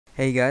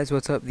Hey guys,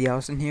 what's up? The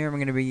Allison here. I'm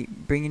going to be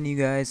bringing you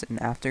guys an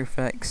After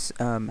Effects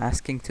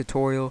masking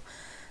tutorial.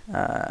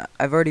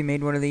 I've already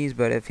made one of these,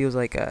 but it feels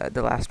like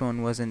the last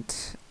one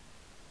wasn't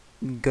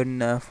good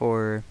enough,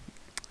 or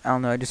I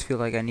don't know, I just feel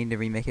like I need to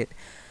remake it.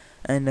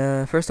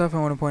 And first off, I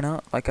want to point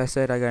out, like I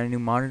said, I got a new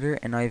monitor,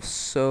 and I have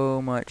so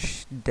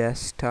much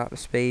desktop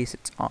space.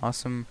 It's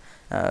awesome.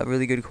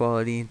 Really good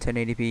quality,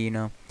 1080p, you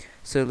know.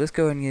 So let's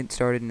go ahead and get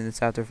started in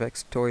this After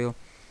Effects tutorial.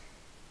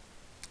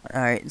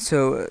 Alright,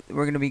 so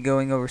we're going to be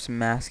going over some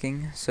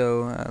masking.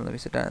 So let me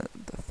set down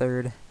the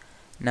third.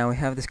 Now we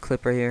have this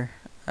clip right here.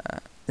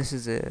 This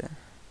is a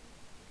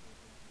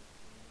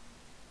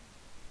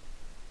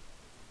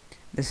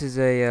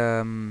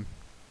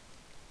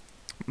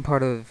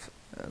part of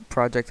a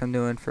project I'm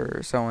doing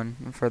for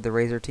someone for the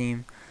Razer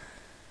team.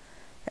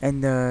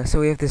 And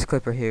so we have this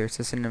clip right here. It's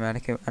a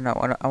cinematic, and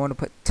I want to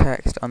put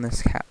text on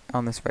this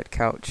red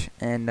couch.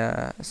 And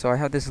so I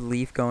have this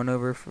leaf going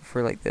over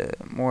for like the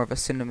more of a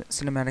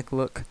cinematic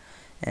look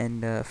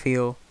and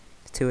feel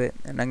to it.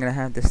 And I'm gonna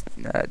have this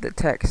the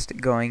text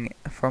going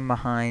from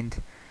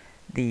behind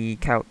the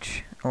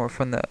couch, or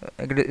from the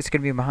it's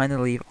gonna be behind the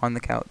leaf on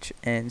the couch.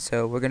 And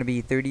so we're gonna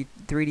be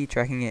 3D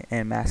tracking it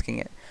and masking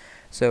it.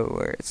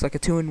 So it's like a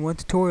 2-in-1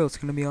 tutorial. It's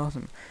gonna be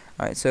awesome.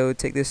 Alright, so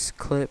take this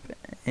clip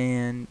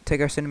and take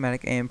our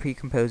cinematic and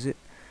pre-compose it.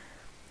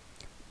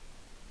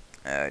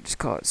 Just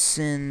call it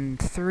Cin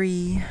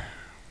 3.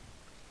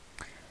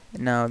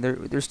 Now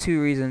there's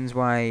two reasons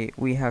why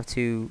we have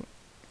to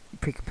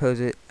pre-compose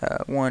it.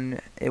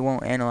 One, it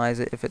won't analyze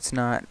it if it's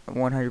not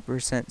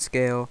 100%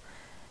 scale.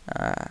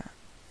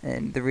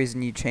 And the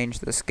reason you change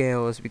the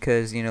scale is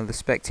because, you know, the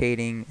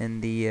spectating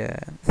and the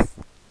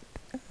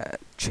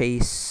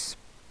chase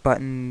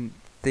button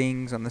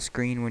things on the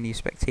screen when you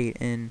spectate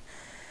in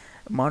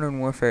Modern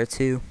Warfare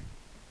 2.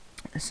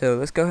 So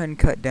let's go ahead and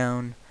cut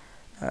down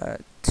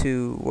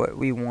to what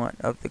we want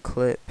of the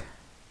clip,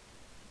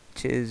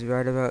 which is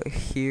right about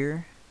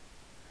here.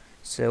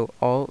 So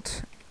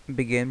Alt,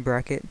 begin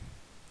bracket,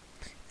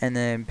 and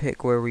then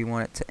pick where we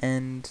want it to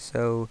end.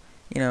 So,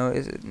 you know,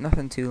 it's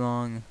nothing too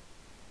long,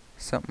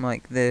 something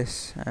like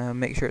this.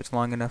 Make sure it's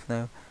long enough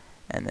though.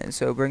 And then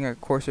so bring our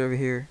cursor over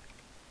here,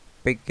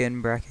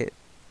 begin bracket,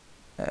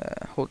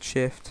 hold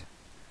shift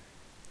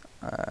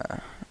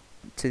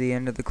to the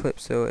end of the clip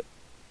so it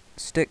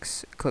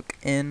sticks. Click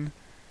in,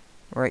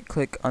 right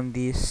click on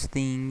this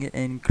thing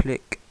and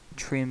click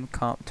trim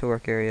comp to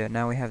work area.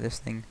 Now we have this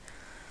thing.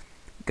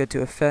 Go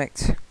to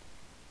effect,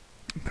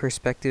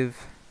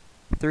 perspective,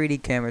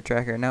 3D camera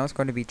tracker. Now it's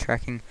going to be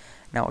tracking.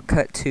 Now I'll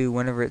cut to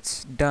whenever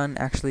it's done.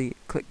 Actually,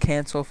 click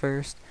cancel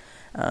first.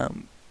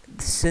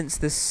 Since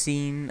this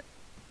scene,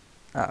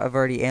 I've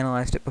already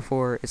analyzed it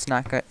before, it's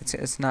not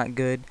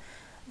good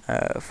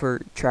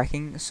for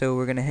tracking, so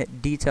we're gonna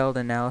hit detailed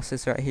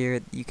analysis right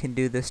here. You can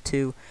do this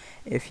too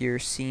if your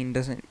scene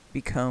doesn't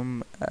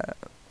become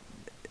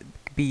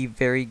be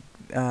very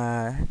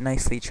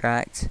nicely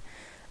tracked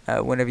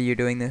whenever you're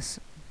doing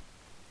this.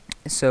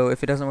 So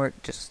if it doesn't work,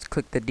 just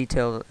click the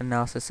detailed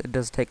analysis. It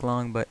does take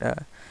long, but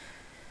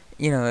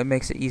you know, it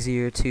makes it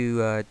easier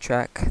to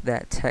track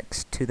that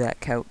text to that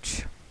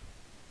couch.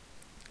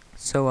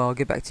 So I'll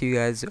get back to you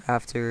guys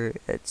after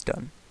it's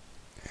done.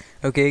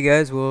 Okay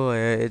guys, well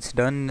it's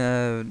done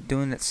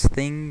doing its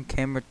thing,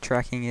 camera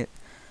tracking it.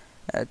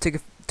 Took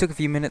a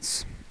few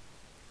minutes,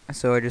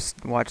 so I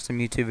just watched some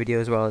YouTube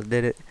videos while it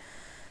did it.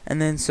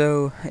 And then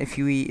so if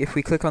we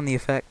click on the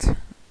effect,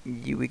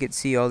 we could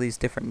see all these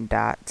different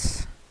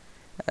dots,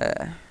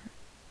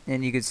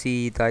 and you could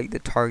see like the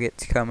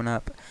targets coming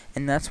up,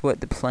 and that's what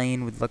the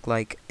plane would look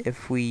like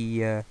if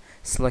we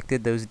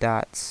selected those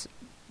dots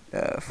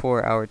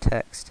for our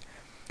text.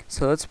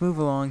 So let's move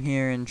along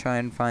here and try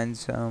and find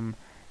some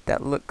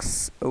that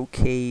looks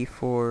okay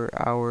for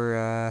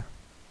our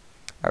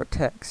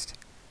text.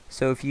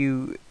 So if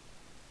you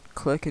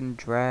click and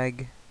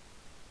drag,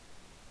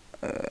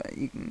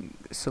 you can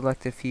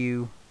select a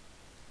few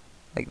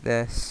like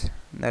this.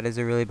 That is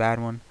a really bad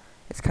one.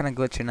 It's kind of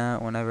glitching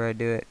out whenever I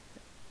do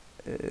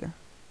it.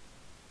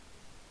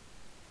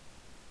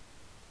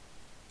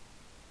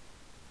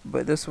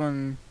 But this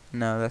one,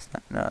 no,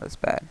 that's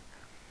bad.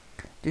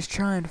 Just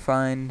try and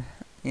find,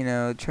 you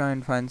know,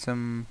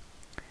 some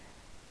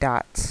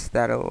dots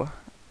that'll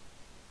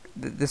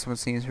this one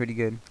seems pretty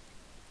good.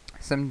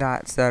 Some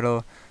dots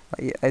that'll,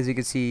 as you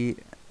can see,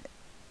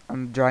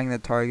 I'm drawing the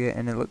target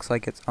and it looks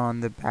like it's on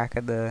the back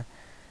of the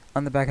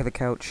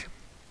couch.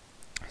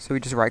 So we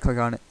just right click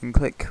on it and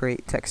click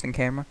create text and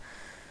camera,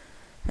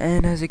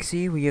 and as you can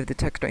see, we have the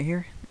text right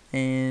here.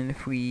 And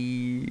if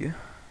we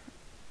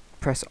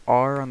press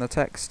R on the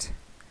text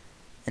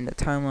in the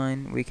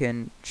timeline, we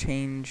can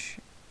change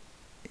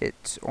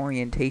its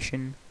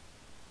orientation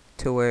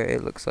to where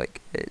it looks like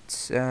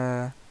it's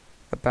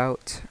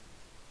about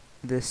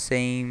the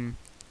same,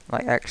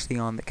 like actually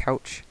on the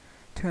couch.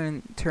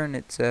 Turn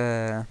its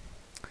the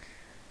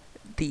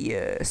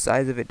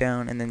size of it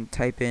down, and then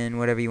type in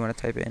whatever you want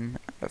to type in.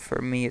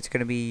 For me, it's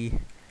gonna be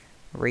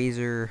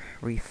Razer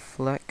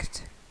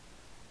reflect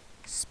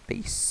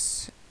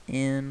space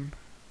in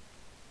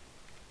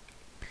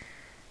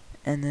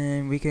And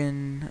then we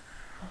can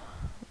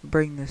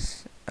bring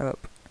this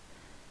up.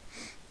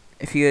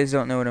 If you guys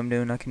don't know what I'm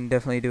doing, I can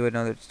definitely do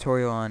another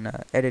tutorial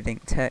on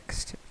editing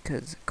text,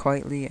 because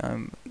quietly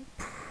I'm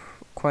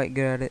quite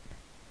good at it.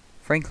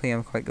 Frankly,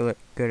 I'm quite good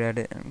at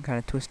it. I'm kind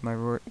of twisting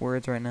my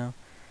words right now,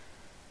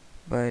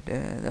 but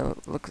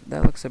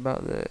that looks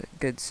about the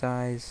good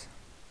size.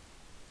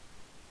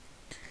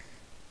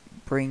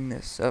 Bring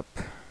this up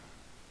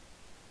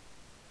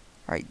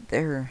right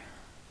there.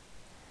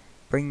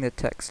 Bring the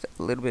text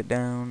a little bit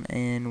down,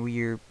 and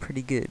we're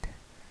pretty good.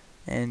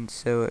 And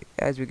so,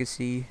 as we can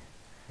see,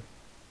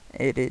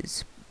 it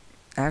is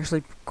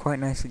actually quite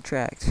nicely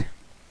tracked.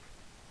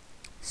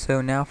 So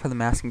now for the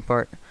masking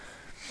part,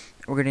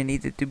 we're going to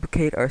need to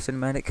duplicate our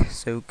cinematic.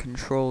 So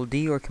Control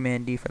D or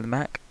Command D for the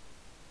Mac.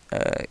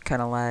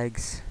 Kind of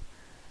lags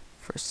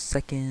for a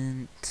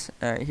second.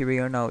 Alright, here we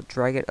go. Now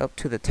drag it up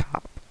to the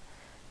top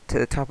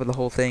of the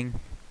whole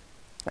thing.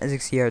 As you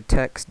can see, our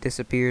text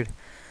disappeared.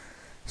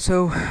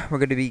 So we're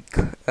going to be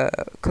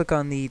click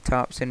on the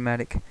top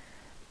cinematic,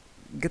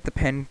 get the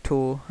pen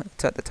tool,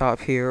 it's at the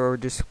top here, or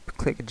just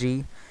click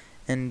G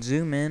and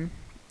zoom in,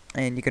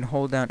 and you can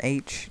hold down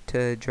H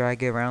to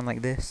drag it around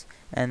like this,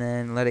 and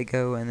then let it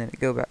go, and then it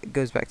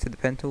goes back to the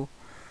pen tool.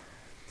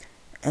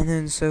 And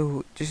then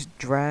so just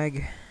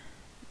drag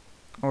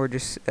or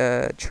just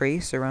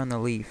trace around the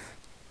leaf,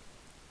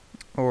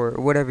 or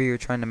whatever you're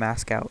trying to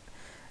mask out,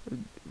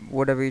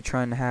 whatever you're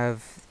trying to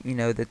have, you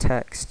know, the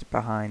text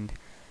behind.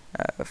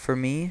 For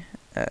me,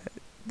 the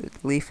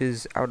leaf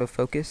is out of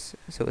focus,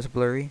 so it's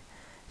blurry.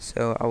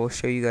 So I will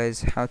show you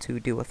guys how to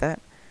deal with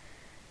that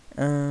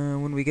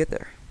when we get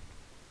there.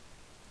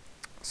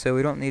 So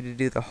we don't need to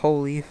do the whole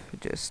leaf,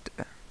 just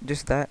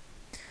that.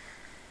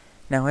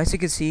 Now, as you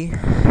can see,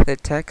 the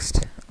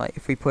text, like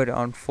if we put it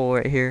on full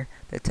right here,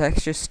 the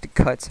text just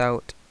cuts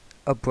out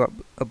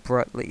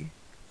abruptly.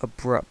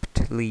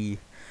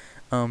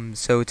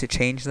 So to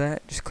change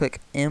that, just click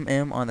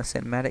MM on the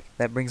cinematic.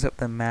 That brings up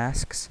the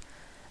masks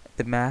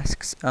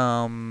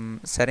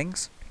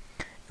settings,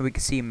 and we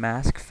can see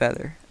mask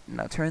feather.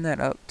 Now turn that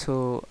up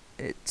till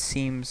it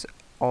seems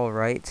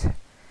alright.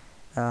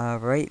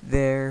 Right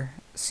there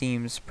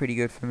seems pretty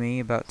good for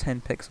me, about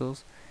 10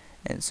 pixels.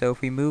 And so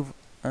if we move,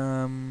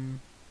 after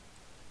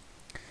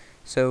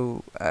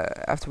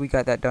we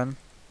got that done,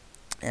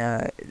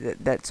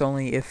 that's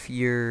only if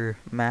you're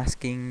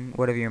masking,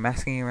 whatever you're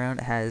masking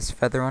around has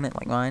feather on it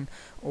like mine,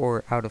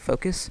 or out of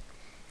focus.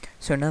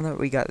 So now that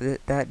we got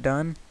that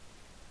done,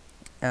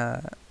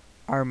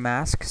 our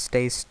mask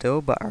stays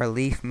still, but our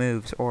leaf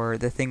moves, or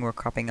the thing we're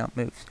cropping out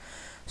moves.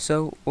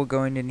 So we're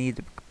going to need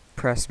to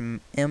press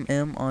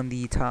MM on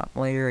the top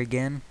layer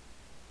again,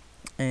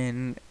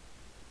 and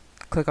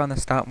click on the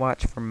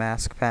stopwatch for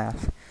mask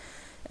path,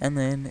 and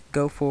then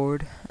go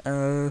forward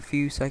a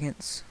few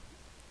seconds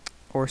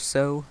or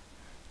so,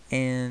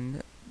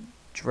 and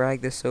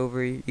drag this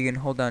over. You can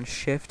hold down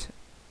Shift,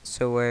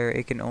 so where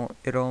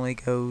it only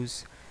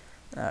goes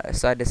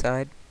side to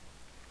side.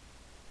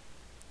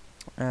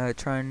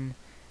 Try and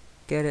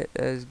get it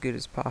as good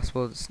as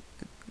possible. It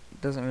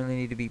doesn't really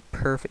need to be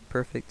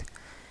perfect.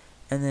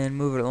 And then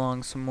move it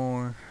along some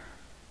more.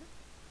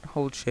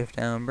 Hold Shift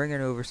down, bring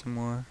it over some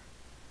more.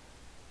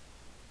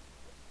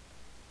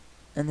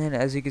 And then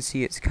as you can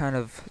see, it's kind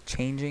of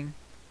changing.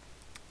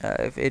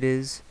 If it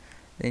is,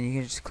 then you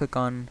can just click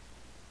on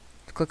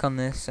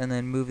this and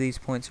then move these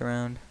points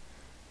around.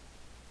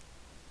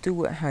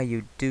 Do it how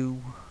you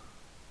do.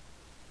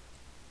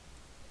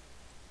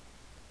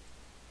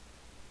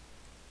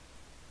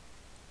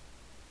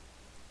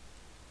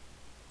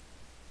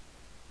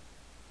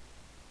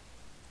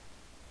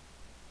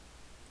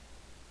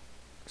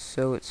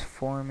 So it's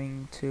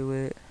forming to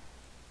it.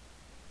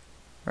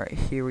 Right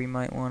here we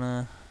might want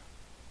to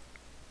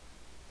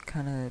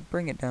kind of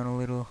bring it down a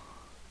little.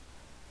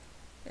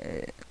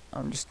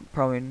 I'm just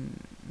probably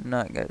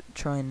not gonna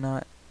try and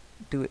not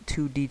do it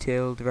too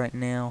detailed right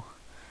now.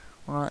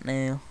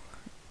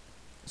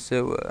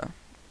 So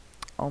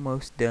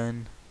almost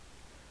done.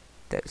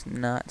 That's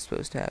not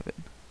supposed to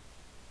happen.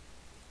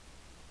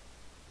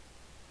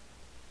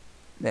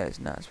 That is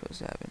not supposed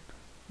to happen.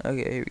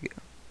 Okay, here we go.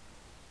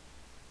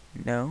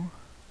 No.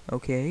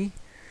 Okay.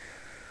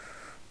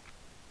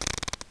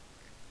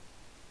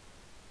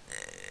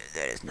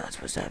 That is not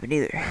supposed to happen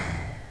either.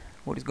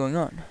 What is going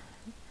on?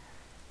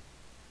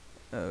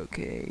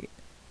 Okay.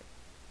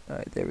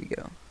 Alright, there we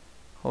go.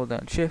 Hold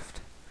down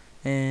Shift,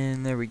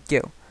 and there we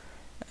go.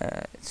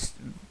 It's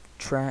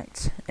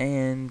tracked,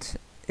 and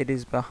it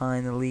is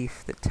behind the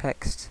leaf. The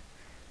text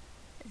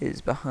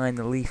is behind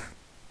the leaf.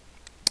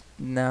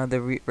 Now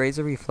the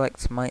razor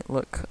reflex might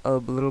look a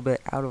little bit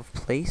out of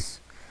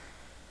place.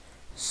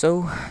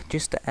 So,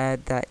 just to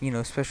add that,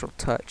 special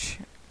touch,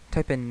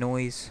 type in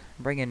noise,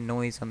 bring in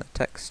noise on the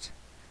text.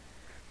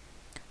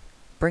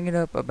 Bring it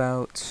up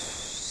about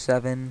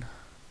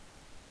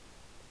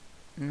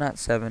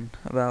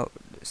about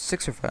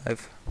 6 or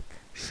 5,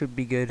 should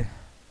be good.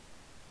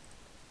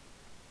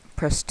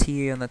 Press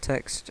T on the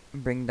text,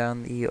 bring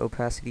down the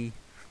opacity.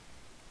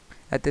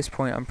 At this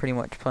point, I'm pretty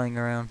much playing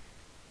around.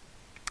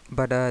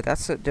 But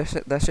that's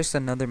just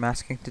another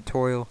masking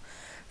tutorial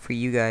for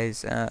you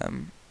guys.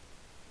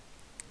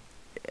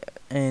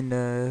 And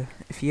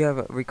if you have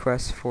a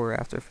request for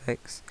After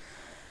Effects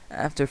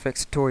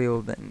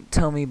tutorial, then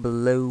tell me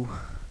below,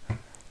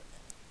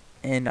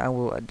 and I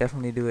will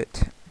definitely do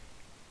it.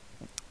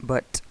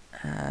 But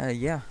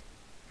yeah,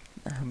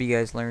 I hope you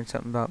guys learned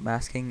something about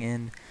masking,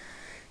 and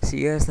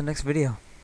see you guys in the next video.